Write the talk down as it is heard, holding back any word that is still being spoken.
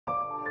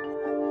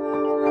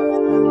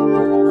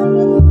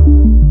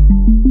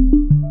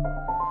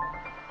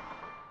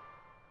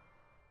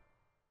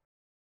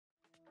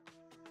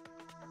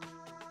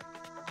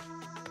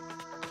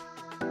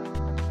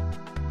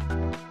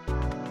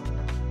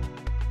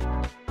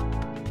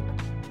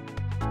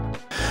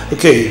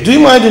Okay, do you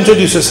mind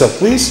introduce yourself,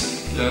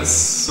 please? Yes,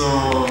 so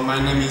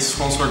my name is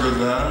Fran`sois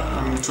Goдар,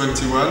 I'm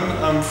 21,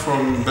 I'm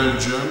from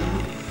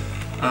Belgium,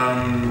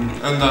 and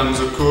I'm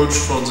the coach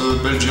for the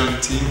Belgian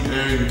team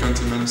here in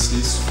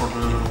khanty-masiysk for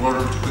the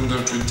World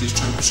Under-20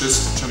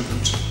 Chess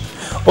Championship.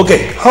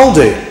 Okay, how old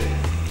are you?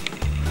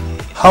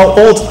 How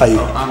old are you?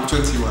 I'm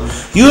 21.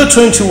 You are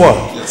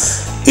 21?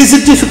 Yes. Is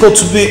it difficult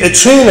to be a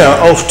trainer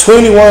of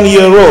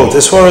 21-year-old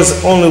as far as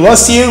only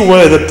last year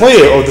were the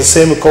player of the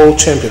same called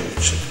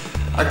championship?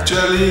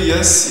 Actually,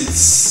 yes,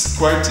 it's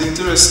quite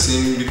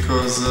interesting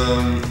because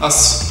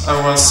as I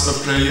was a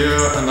player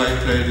and I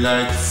played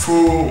like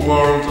full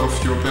World of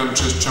European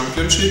Chess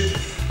Championship,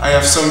 I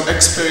have some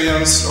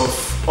experience of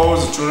how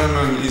the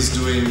tournament is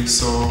doing.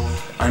 So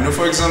I know,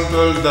 for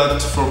example,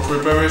 that for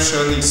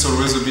preparation it's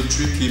always a bit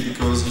tricky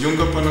because young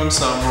opponents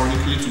are more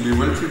likely to be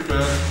well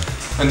prepared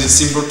and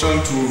it's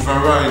important to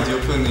vary the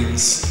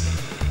openings.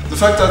 The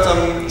fact that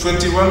I'm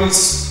 21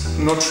 is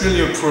not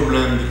really a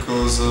problem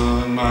because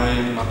my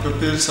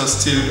pupils are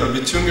still a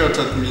bit younger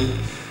than me,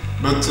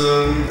 but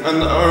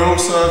and I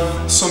also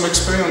have some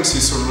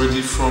experiences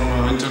already from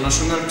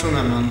international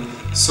tournament.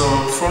 So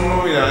for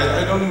now,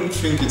 yeah, I don't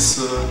think it's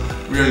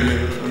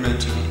really a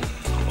matter.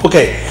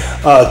 Okay,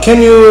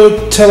 can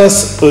you tell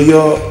us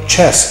your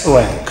chess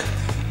rank?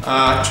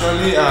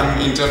 Actually,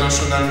 I'm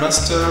international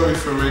master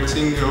with a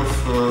rating of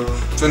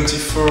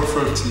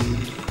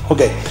 24-13.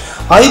 Okay,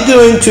 are you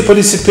going to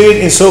participate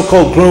in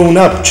so-called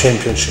grown-up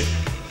championship?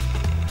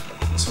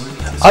 Sorry?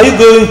 Are you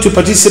going to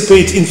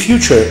participate in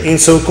future in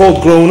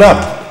so-called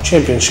grown-up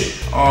championship?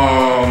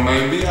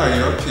 Maybe, I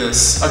hope,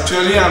 yes.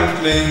 Actually, I'm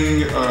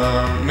playing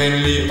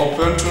mainly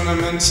open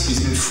tournaments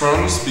in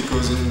France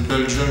because in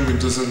Belgium we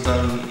doesn't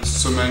have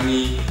so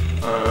many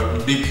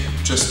big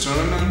chess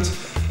tournaments.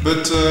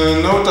 But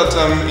now that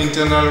I'm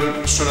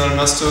international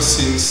master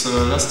since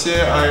last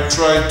year, I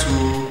try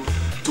to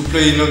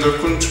play in other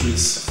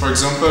countries. For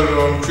example,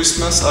 on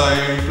Christmas I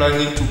am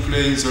planning to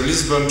play in the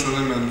Lisbon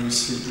tournament,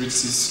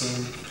 which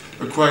is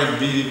a quite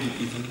big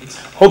event.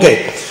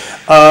 Okay,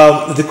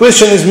 the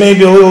question is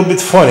maybe a little bit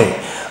funny.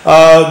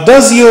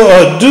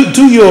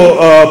 Do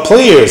your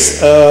players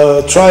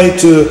try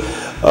to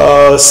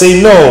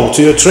say no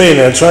to your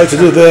trainer and try to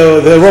do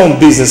their own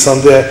business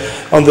on their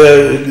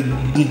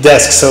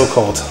desk,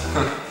 so-called?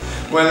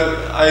 Well,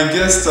 I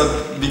guess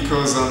that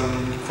because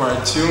I'm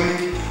quite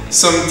young,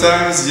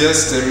 sometimes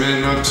yes, they may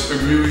not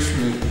agree with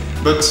me.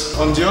 But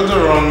on the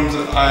other hand,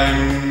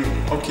 I'm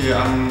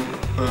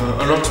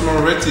a lot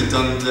more rated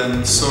than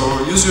them. So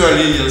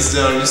usually, yes,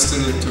 they are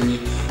listening to me.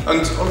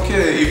 And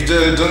okay, if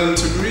they don't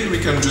agree, we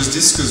can just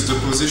discuss the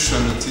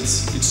position.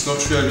 It's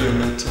not really a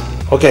matter.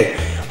 Okay,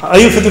 are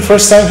you for the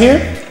first time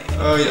here?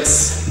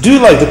 Yes. Do you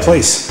like the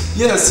place?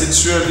 Yes,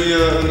 it's really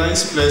a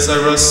nice place. I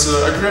was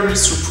agreeably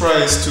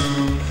surprised to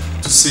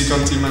see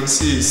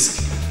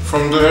khanty-masiysk.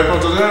 From the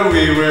airport there,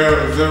 we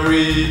were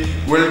very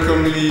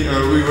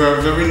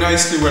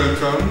nicely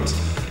welcomed,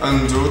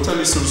 and the hotel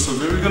is also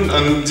very good.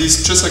 And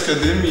this chess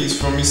academy is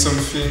for me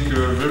something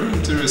very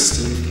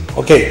interesting.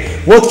 Okay,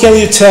 what can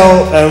you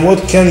tell and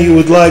what can you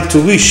would like to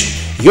wish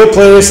your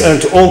players and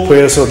to all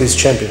players of this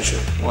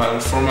championship? Well,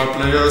 for my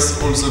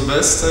players, all the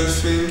best, I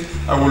think.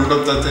 I would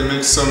hope that they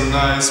make some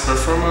nice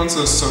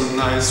performances, some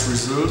nice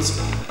results.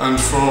 And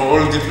for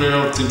all the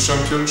players of the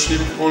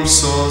championship,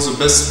 also the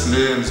best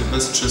play and the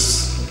best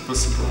chess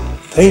possible.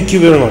 Thank you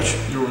very much.